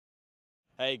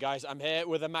Hey guys, I'm here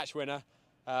with a match winner,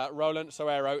 Roland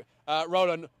Soeiro.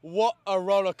 Roland, what a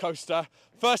roller coaster.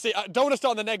 Firstly, I don't want to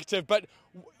start on the negative, but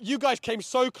you guys came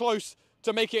so close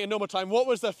to making it in normal time. What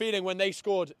was the feeling when they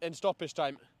scored in stoppage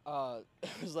time? It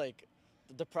was like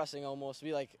depressing almost.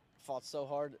 We fought so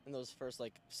hard in those first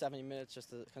 70 minutes just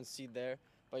to concede there.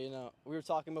 But we were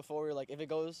talking before. We were like, if it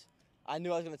goes, I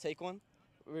knew I was gonna take one.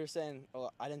 We were saying,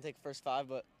 well, I didn't take the first 5,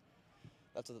 but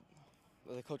that's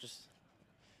what the coaches.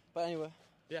 But anyway,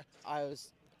 yeah, I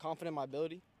was confident in my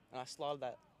ability, and I slaughtered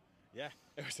that. Yeah,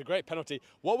 it was a great penalty.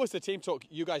 What was the team talk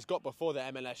you guys got before the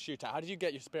MLS shootout? How did you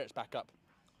get your spirits back up?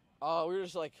 We were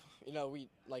just we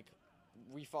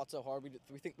fought so hard.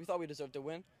 We thought we deserved to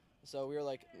win, so we were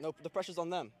like, nope, the pressure's on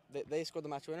them. They scored the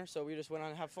match winner, so we just went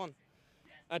on and have fun.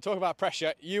 And talk about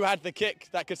pressure, you had the kick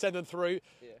that could send them through.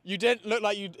 Yeah. You didn't look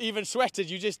like you even sweated.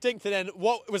 You just dinked it in.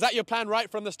 What was that your plan right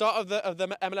from the start of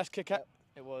the MLS kick out? Yep,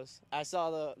 it was. I saw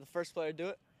the first player do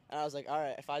it, and I was like, all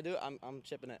right, if I do it, I'm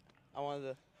chipping it. I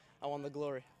wanted the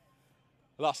glory.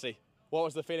 Lastly, what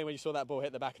was the feeling when you saw that ball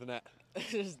hit the back of the net?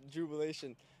 Just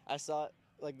jubilation. I saw it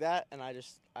like that, and I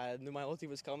knew my ulti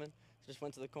was coming. Just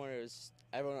went to the corner. It was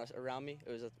everyone around me.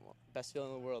 It was the best feeling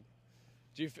in the world.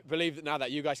 Do you believe that now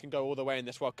that you guys can go all the way in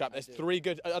this World Cup? There's 3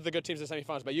 other good teams in the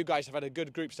semi-finals, but you guys have had a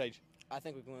good group stage. I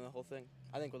think we can win the whole thing.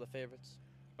 I think we're the favourites.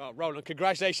 Well, Roland,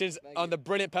 congratulations on the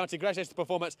brilliant penalty. Congratulations on the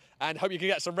performance, and hope you can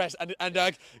get some rest and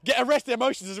get a rest of the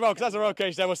emotions as well, because that's a roller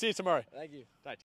coaster. We'll see you tomorrow. Thank you. Right.